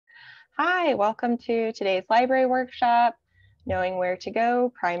Hi, welcome to today's library workshop, Knowing Where to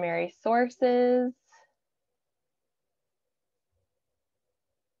Go, Primary Sources.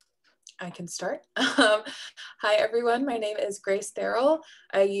 I can start. Hi, everyone. My name is Grace Therrell.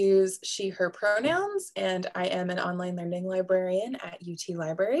 I use she, her pronouns, and I am an online learning librarian at UT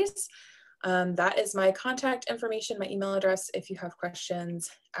Libraries. That is my contact information, my email address, if you have questions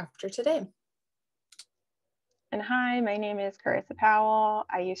after today. And hi, my name is Charissa Powell.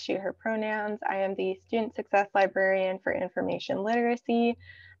 I use she, her pronouns. I am the Student Success Librarian for Information Literacy.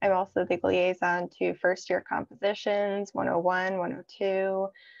 I'm also the liaison to first year compositions, 101, 102.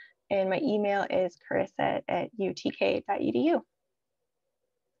 And my email is carissa@utk.edu.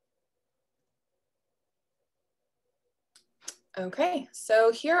 Okay,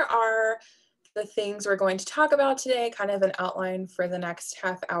 so here are the things we're going to talk about today, kind of an outline for the next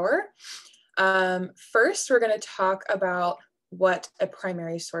half hour. First, we're going to talk about what a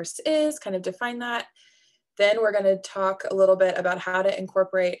primary source is, kind of define that. Then we're going to talk a little bit about how to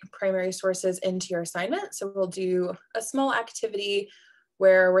incorporate primary sources into your assignment. So we'll do a small activity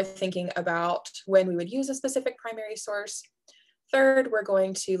where we're thinking about when we would use a specific primary source. Third, we're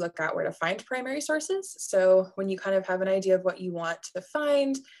going to look at where to find primary sources. So when you kind of have an idea of what you want to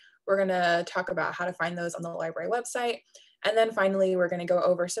find, we're going to talk about how to find those on the library website. And then finally, we're going to go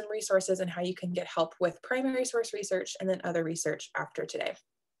over some resources and how you can get help with primary source research and then other research after today.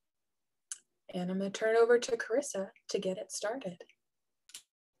 And I'm going to turn it over to Carissa to get it started.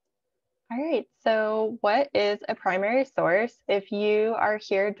 All right, so what is a primary source? If you are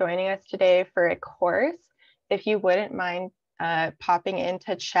here joining us today for a course, if you wouldn't mind popping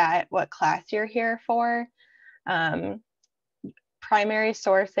into chat what class you're here for. Primary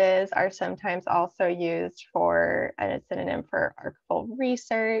sources are sometimes also used for a synonym for archival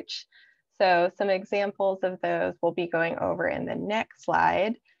research. So some examples of those we'll be going over in the next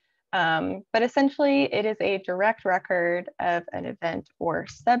slide. But essentially, it is a direct record of an event or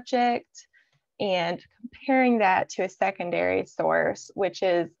subject and comparing that to a secondary source, which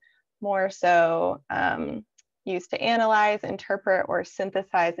is more so used to analyze, interpret, or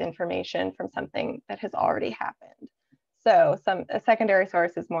synthesize information from something that has already happened. So a secondary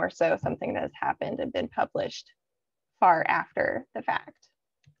source is more so something that has happened and been published far after the fact.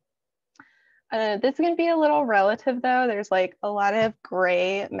 This is going to be a little relative though. There's like a lot of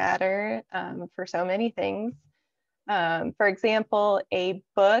gray matter for so many things. For example, a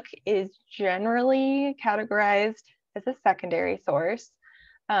book is generally categorized as a secondary source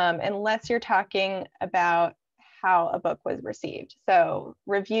unless you're talking about how a book was received. So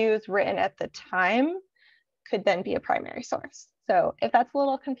reviews written at the time could then be a primary source. So if that's a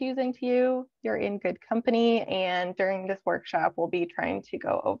little confusing to you, you're in good company. And during this workshop, we'll be trying to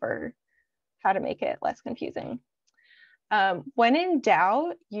go over how to make it less confusing. When in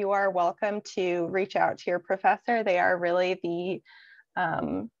doubt, you are welcome to reach out to your professor. They are really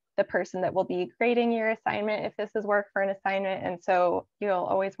the person that will be grading your assignment if this is work for an assignment. And so you'll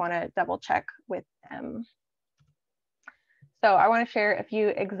always want to double check with them. So I want to share a few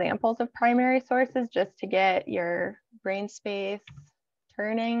examples of primary sources just to get your brain space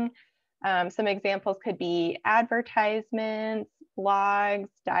turning. Some examples could be advertisements, blogs,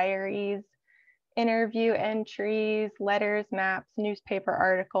 diaries, interview entries, letters, maps, newspaper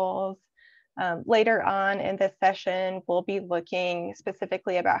articles. Later on in this session, we'll be looking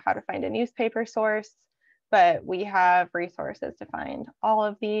specifically about how to find a newspaper source, but we have resources to find all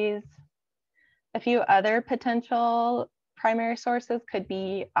of these. A few other potential primary sources could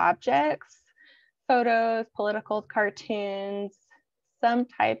be objects, photos, political cartoons, some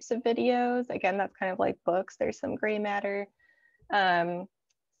types of videos. Again, that's kind of like books. There's some gray matter,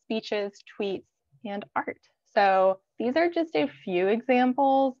 speeches, tweets, and art. So these are just a few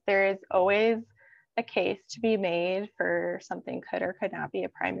examples. There is always a case to be made for something could or could not be a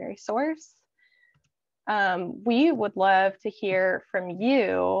primary source. We would love to hear from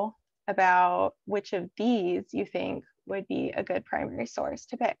you about which of these you think would be a good primary source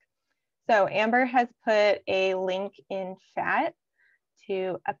to pick. So Amber has put a link in chat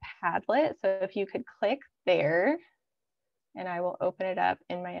to a Padlet. So if you could click there, and I will open it up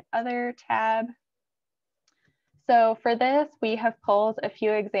in my other tab. So for this, we have pulled a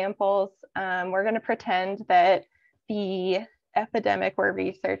few examples. We're going to pretend that the epidemic we're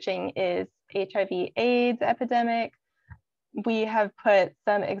researching is HIV/AIDS epidemic. We have put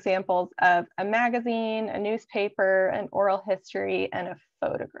some examples of a magazine, a newspaper, an oral history, and a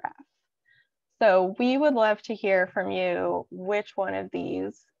photograph. So we would love to hear from you which one of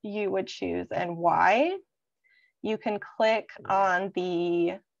these you would choose and why. You can click on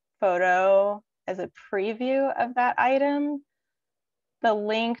the photo as a preview of that item, the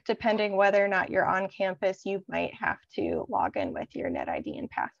link, depending whether or not you're on campus, you might have to log in with your NetID and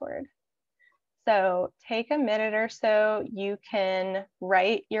password. So take a minute or so, you can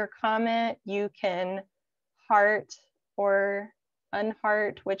write your comment, you can heart or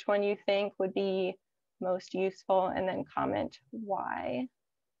unheart which one you think would be most useful, and then comment why.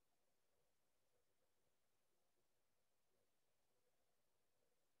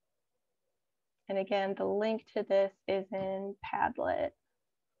 And again, the link to this is in Padlet.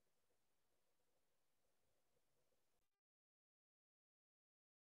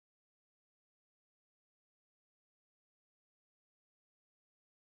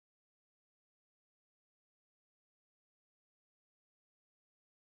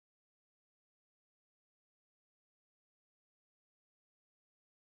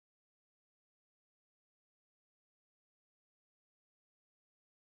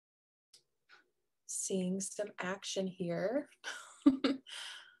 Seeing some action here.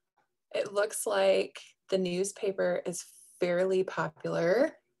 It looks like the newspaper is fairly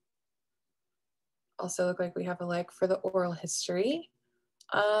popular. Also look like we have a like for the oral history.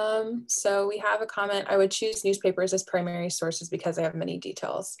 So we have a comment, I would choose newspapers as primary sources because they have many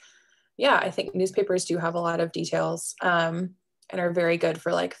details. Yeah, I think newspapers do have a lot of details and are very good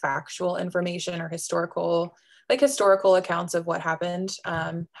for like factual information or historical accounts of what happened,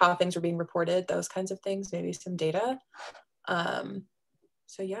 how things were being reported, those kinds of things, maybe some data.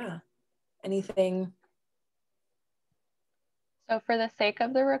 So yeah, anything? So for the sake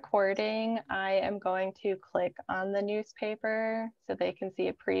of the recording, I am going to click on the newspaper so they can see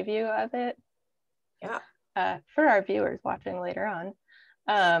a preview of it. Yeah. For our viewers watching later on.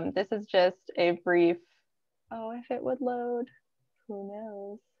 This is just a brief, oh, if it would load, who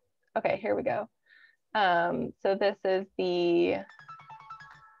knows? Okay, here we go. So this is the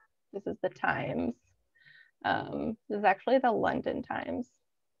Times. This is actually the London Times.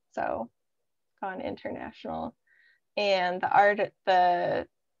 So gone international. And the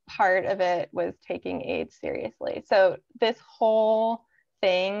part of it was taking AIDS seriously. So this whole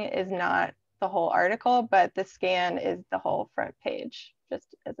thing is not the whole article, but the scan is the whole front page,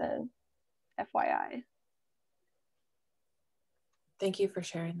 just as an FYI. Thank you for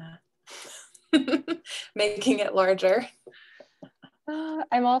sharing that. Making it larger.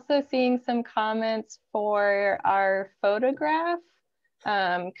 I'm also seeing some comments for our photograph.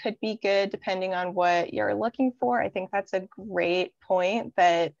 Could be good depending on what you're looking for. I think that's a great point,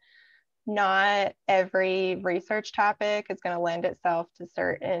 that not every research topic is going to lend itself to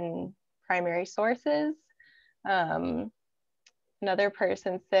certain primary sources. Another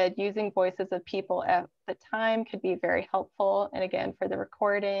person said using voices of people at the time could be very helpful. And again, for the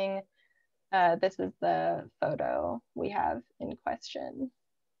recording, this is the photo we have in question.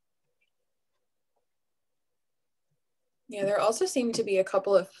 Yeah, there also seem to be a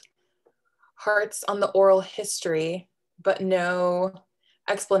couple of hearts on the oral history, but no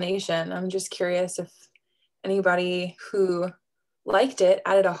explanation. I'm just curious if anybody who liked it,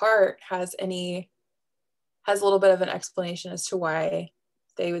 added a heart, has a little bit of an explanation as to why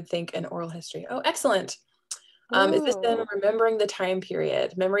they would think an oral history. Oh, excellent. Is this then remembering the time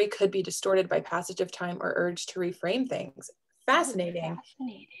period? Memory could be distorted by passage of time or urge to reframe things. Fascinating.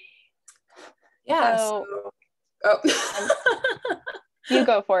 Fascinating. Yeah. So, oh. You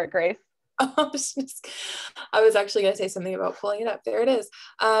go for it, Grace. I was actually going to say something about pulling it up. There it is.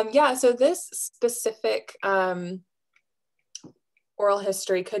 Yeah, so this specific oral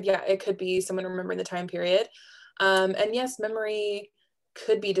history it could be someone remembering the time period. And yes, memory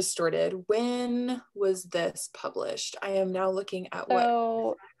could be distorted. When was this published? I am now looking at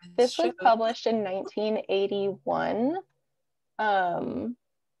so this was published in 1981,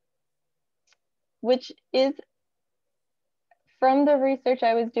 which is, from the research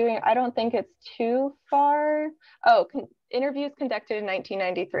I was doing, I don't think it's too far. Oh, interviews conducted in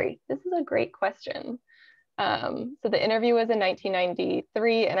 1993. This is a great question. So the interview was in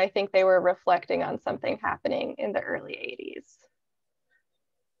 1993, and I think they were reflecting on something happening in the early 80s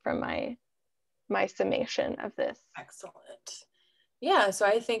from my summation of this. Excellent. Yeah, so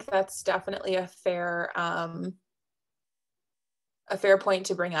I think that's definitely a fair point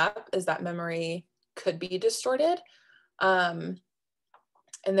to bring up, is that memory could be distorted. And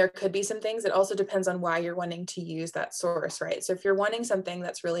there could be some things. It also depends on why you're wanting to use that source, right? So if you're wanting something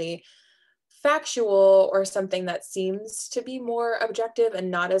that's really factual or something that seems to be more objective and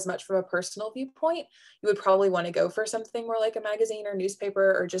not as much from a personal viewpoint, you would probably want to go for something more like a magazine or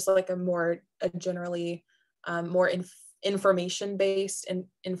newspaper, or just like a generally more information-based and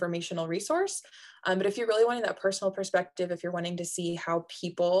informational resource. But if you're really wanting that personal perspective, if you're wanting to see how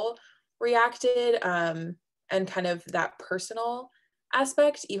people reacted and kind of that personal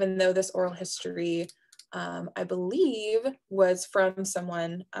aspect, even though this oral history, I believe, was from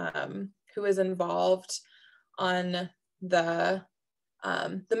someone who was involved on the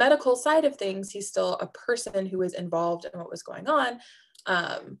medical side of things. He's still a person who was involved in what was going on.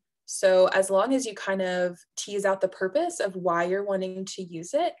 So as long as you kind of tease out the purpose of why you're wanting to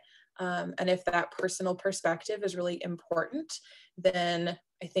use it, and if that personal perspective is really important, then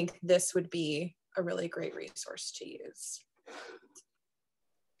I think this would be a really great resource to use.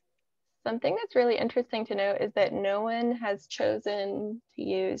 Something that's really interesting to note is that no one has chosen to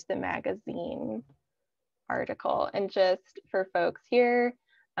use the magazine article. And just for folks here,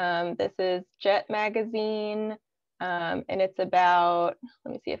 this is Jet Magazine, and it's about,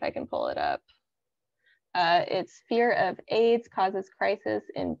 let me see if I can pull it up. It's fear of AIDS causes crisis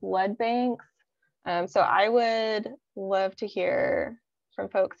in blood banks. So I would love to hear from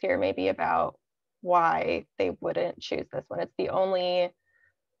folks here maybe about why they wouldn't choose this one. It's the only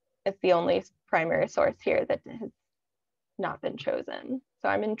primary source here that has not been chosen. So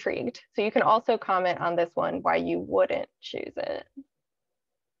I'm intrigued. So you can also comment on this one why you wouldn't choose it.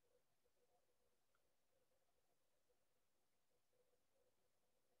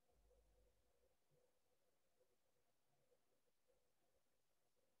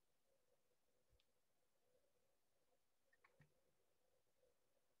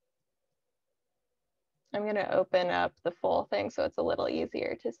 I'm going to open up the full thing so it's a little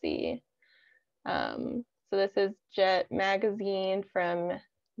easier to see. So this is Jet Magazine from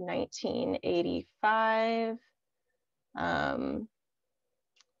 1985.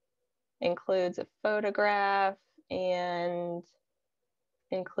 Includes a photograph and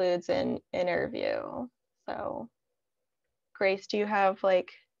includes an interview. So Grace, do you have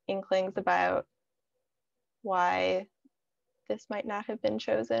like inklings about why this might not have been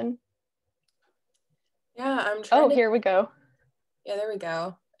chosen? Yeah, I'm trying to... here we go. Yeah, there we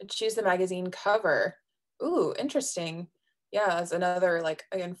go. Choose the magazine cover. Ooh, interesting. Yeah, that's another, like,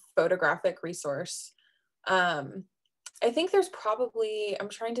 again, photographic resource. I think there's probably, I'm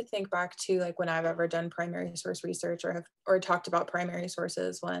trying to think back to like when I've ever done primary source research or talked about primary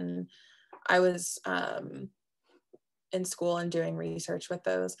sources when I was in school and doing research with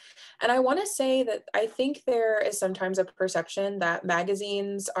those. And I want to say that I think there is sometimes a perception that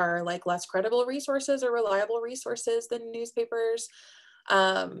magazines are like less credible resources or reliable resources than newspapers.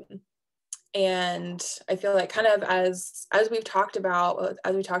 And I feel like kind of as we talked about with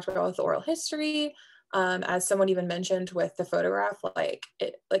oral history, as someone even mentioned with the photograph, like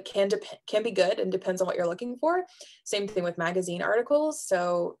it like can be good and depends on what you're looking for. Same thing with magazine articles.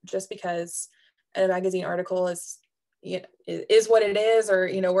 So just because a magazine article is what it is, or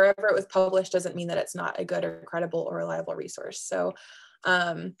wherever it was published, doesn't mean that it's not a good or credible or reliable resource. So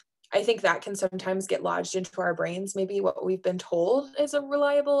I think that can sometimes get lodged into our brains, maybe what we've been told is a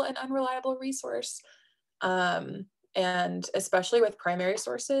reliable and unreliable resource. And especially with primary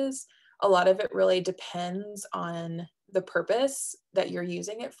sources, a lot of it really depends on the purpose that you're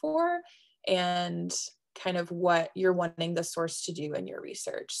using it for and kind of what you're wanting the source to do in your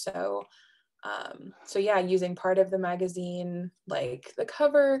research. So yeah, using part of the magazine, like the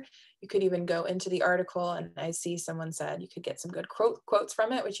cover, you could even go into the article, and I see someone said you could get some good quotes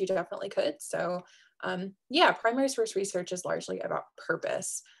from it, which you definitely could. So yeah, primary source research is largely about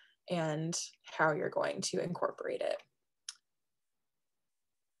purpose and how you're going to incorporate it.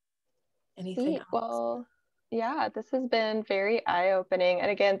 Anything else? Well, yeah, this has been very eye-opening.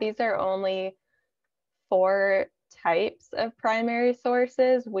 And again, these are only 4 types of primary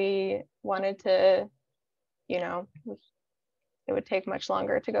sources. We wanted to, it would take much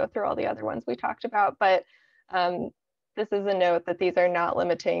longer to go through all the other ones we talked about, but this is a note that these are not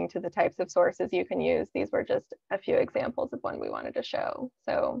limiting to the types of sources you can use. These were just a few examples of one we wanted to show.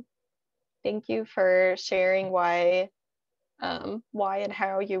 So thank you for sharing why and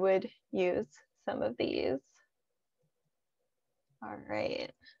how you would use some of these. All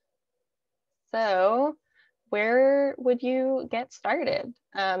right. So where would you get started?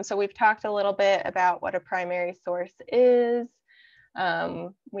 So we've talked a little bit about what a primary source is.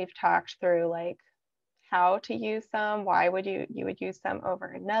 We've talked through like how to use some, why would you would use some over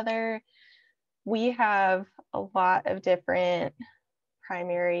another. We have a lot of different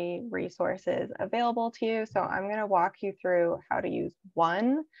primary resources available to you. So I'm going to walk you through how to use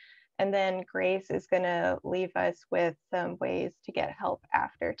one, and then Grace is going to leave us with some ways to get help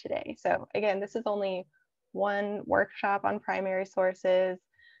after today. So again, this is only one workshop on primary sources.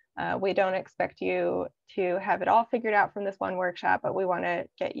 We don't expect you to have it all figured out from this one workshop, but we want to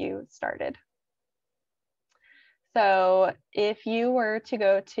get you started. So if you were to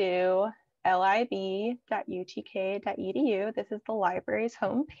go to lib.utk.edu. This is the library's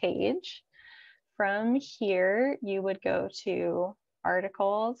homepage. From here, you would go to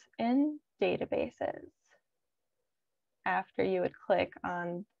articles and databases. After you would click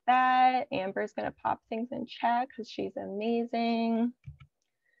on that, Amber's going to pop things in chat because she's amazing.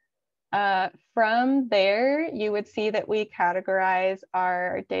 From there, you would see that we categorize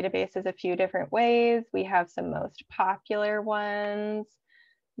our databases a few different ways. We have some most popular ones.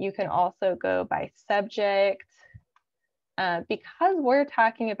 You can also go by subject. Because we're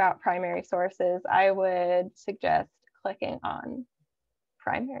talking about primary sources, I would suggest clicking on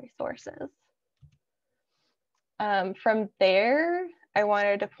primary sources. From there, I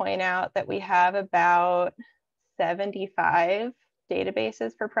wanted to point out that we have about 75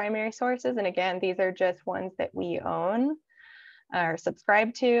 databases for primary sources. And again, these are just ones that we own or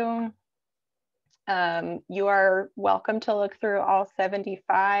subscribe to. You are welcome to look through all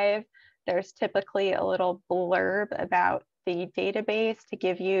 75. There's typically a little blurb about the database to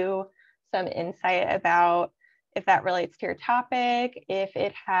give you some insight about if that relates to your topic, if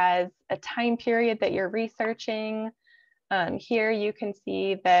it has a time period that you're researching. Here you can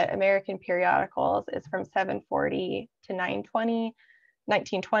see that American Periodicals is from 740 to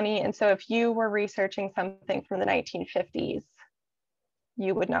 1920. And so if you were researching something from the 1950s,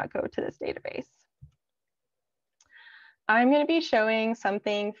 you would not go to this database. I'm going to be showing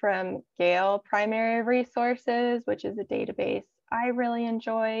something from Gale Primary Resources, which is a database I really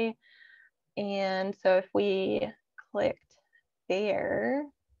enjoy. And so if we clicked there,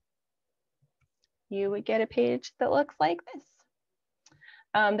 you would get a page that looks like this.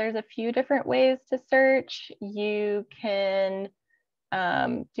 There's a few different ways to search. You can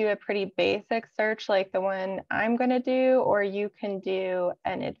do a pretty basic search like the one I'm going to do, or you can do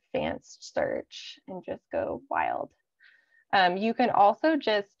an advanced search and just go wild. You can also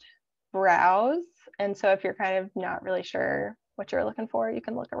just browse. And so if you're kind of not really sure what you're looking for, you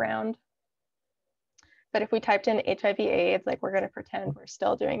can look around. But if we typed in HIV/AIDS, like we're going to pretend we're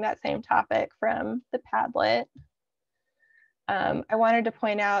still doing that same topic from the Padlet. I wanted to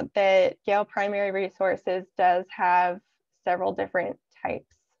point out that Gale Primary Resources does have several different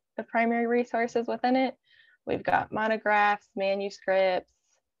types of primary resources within it. We've got monographs, manuscripts,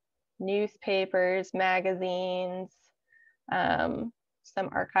 newspapers, magazines, some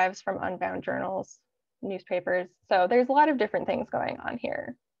archives from unbound journals, newspapers. So there's a lot of different things going on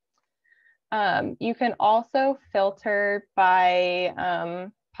here. You can also filter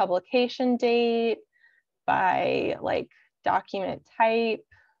by publication date, by like document type.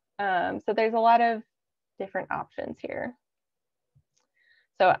 So there's a lot of different options here.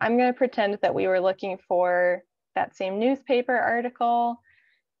 So I'm going to pretend that we were looking for that same newspaper article,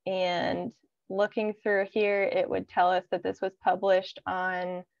 and looking through here, it would tell us that this was published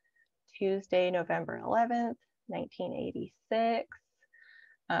on Tuesday, November 11th, 1986.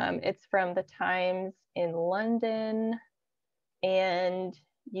 It's from the Times in London, and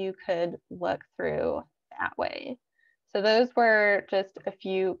you could look through that way. So those were just a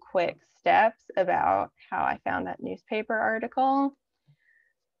few quick steps about how I found that newspaper article.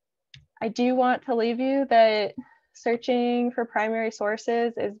 I do want to leave you that searching for primary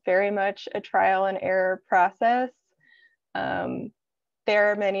sources is very much a trial and error process.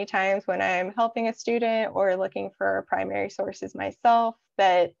 There are many times when I'm helping a student or looking for primary sources myself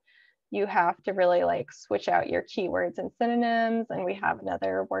that you have to really like switch out your keywords and synonyms, and we have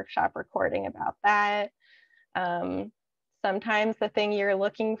another workshop recording about that. Sometimes the thing you're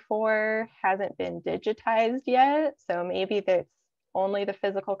looking for hasn't been digitized yet, so maybe that's only the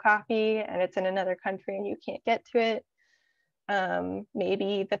physical copy and it's in another country and you can't get to it.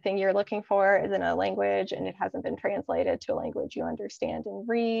 Maybe the thing you're looking for is in a language and it hasn't been translated to a language you understand and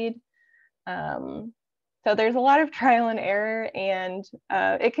read. So there's a lot of trial and error, and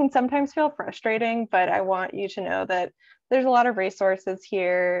it can sometimes feel frustrating, but I want you to know that there's a lot of resources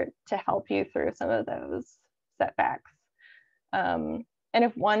here to help you through some of those setbacks. And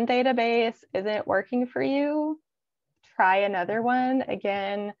if one database isn't working for you, try another one.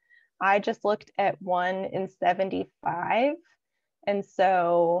 Again, I just looked at one in 75. And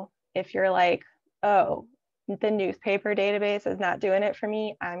so if you're like, oh, the newspaper database is not doing it for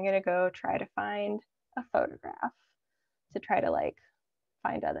me, I'm going to go try to find a photograph to try to like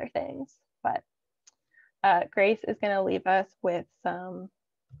find other things. But Grace is going to leave us with some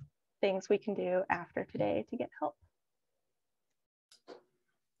things we can do after today to get help.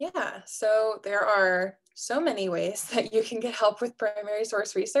 Yeah, so there are so many ways that you can get help with primary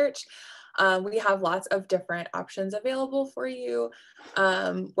source research. We have lots of different options available for you,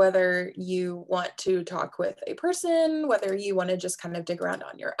 whether you want to talk with a person, whether you want to just kind of dig around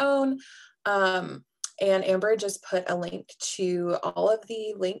on your own. And Amber just put a link to all of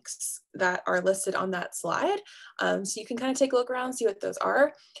the links that are listed on that slide. So you can kind of take a look around, see what those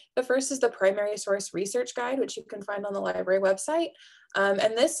are. The first is the primary source research guide, which you can find on the library website.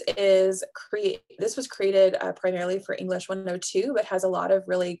 And this was created primarily for English 102, but has a lot of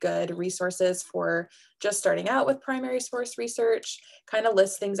really good resources for just starting out with primary source research, kind of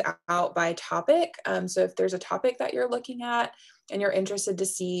lists things out by topic. So if there's a topic that you're looking at and you're interested to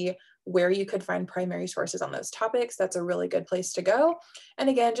see where you could find primary sources on those topics, that's a really good place to go. And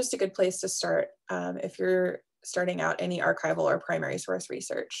again, just a good place to start if you're starting out any archival or primary source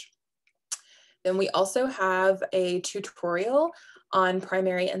research. Then we also have a tutorial on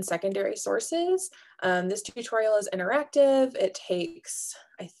primary and secondary sources. This tutorial is interactive. It takes,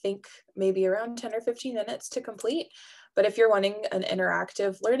 I think, maybe around 10 or 15 minutes to complete. But if you're wanting an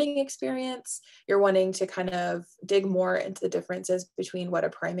interactive learning experience, you're wanting to kind of dig more into the differences between what a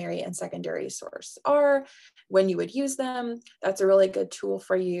primary and secondary source are, when you would use them, that's a really good tool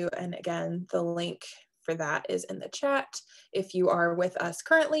for you. And again, the link for that is in the chat. If you are with us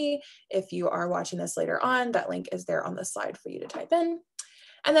currently, if you are watching this later on, that link is there on the slide for you to type in.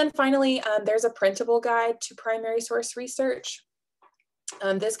 And then finally, there's a printable guide to primary source research.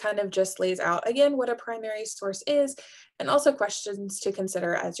 This kind of just lays out, again, what a primary source is, and also questions to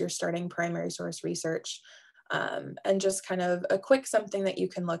consider as you're starting primary source research, and just kind of a quick something that you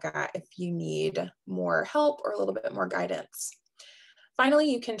can look at if you need more help or a little bit more guidance.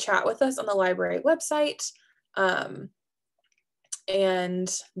 Finally, you can chat with us on the library website,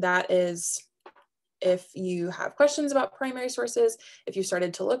 and that is if you have questions about primary sources, if you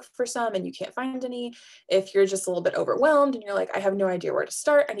started to look for some and you can't find any, if you're just a little bit overwhelmed and you're like, I have no idea where to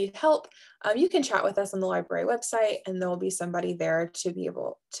start, I need help, you can chat with us on the library website and there will be somebody there to be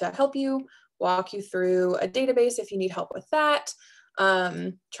able to help you, walk you through a database if you need help with that,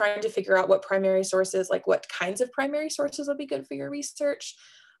 trying to figure out what primary sources, like what kinds of primary sources would be good for your research.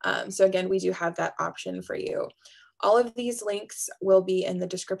 So again, we do have that option for you. All of these links will be in the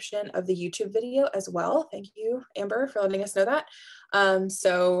description of the YouTube video as well. Thank you, Amber, for letting us know that.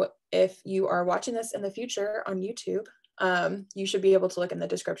 So if you are watching this in the future on YouTube, you should be able to look in the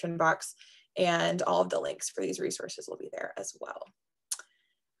description box and all of the links for these resources will be there as well.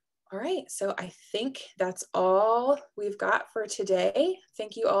 All right, so I think that's all we've got for today.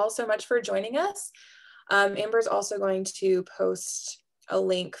 Thank you all so much for joining us. Amber's also going to post a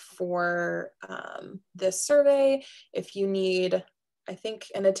link for this survey. If you need, I think,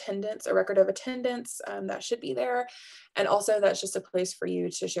 an attendance, a record of attendance, that should be there. And also that's just a place for you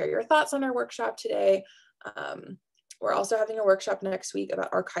to share your thoughts on our workshop today. We're also having a workshop next week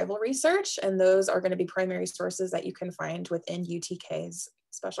about archival research, and those are going to be primary sources that you can find within UTK's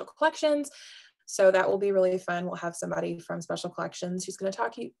special collections. So that will be really fun. We'll have somebody from Special Collections who's going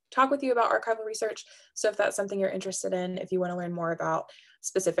to talk with you about archival research. So if that's something you're interested in, if you want to learn more about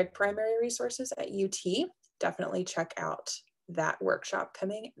specific primary resources at UT, definitely check out that workshop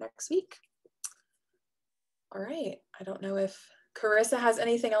coming next week. All right, I don't know if Charissa has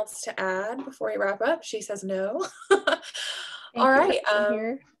anything else to add before we wrap up. She says no. All right.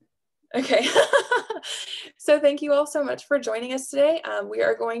 Okay. So thank you all so much for joining us today. We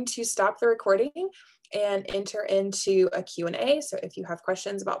are going to stop the recording and enter into a Q&A. So if you have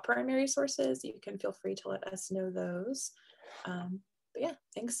questions about primary sources, you can feel free to let us know those. But yeah,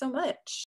 thanks so much.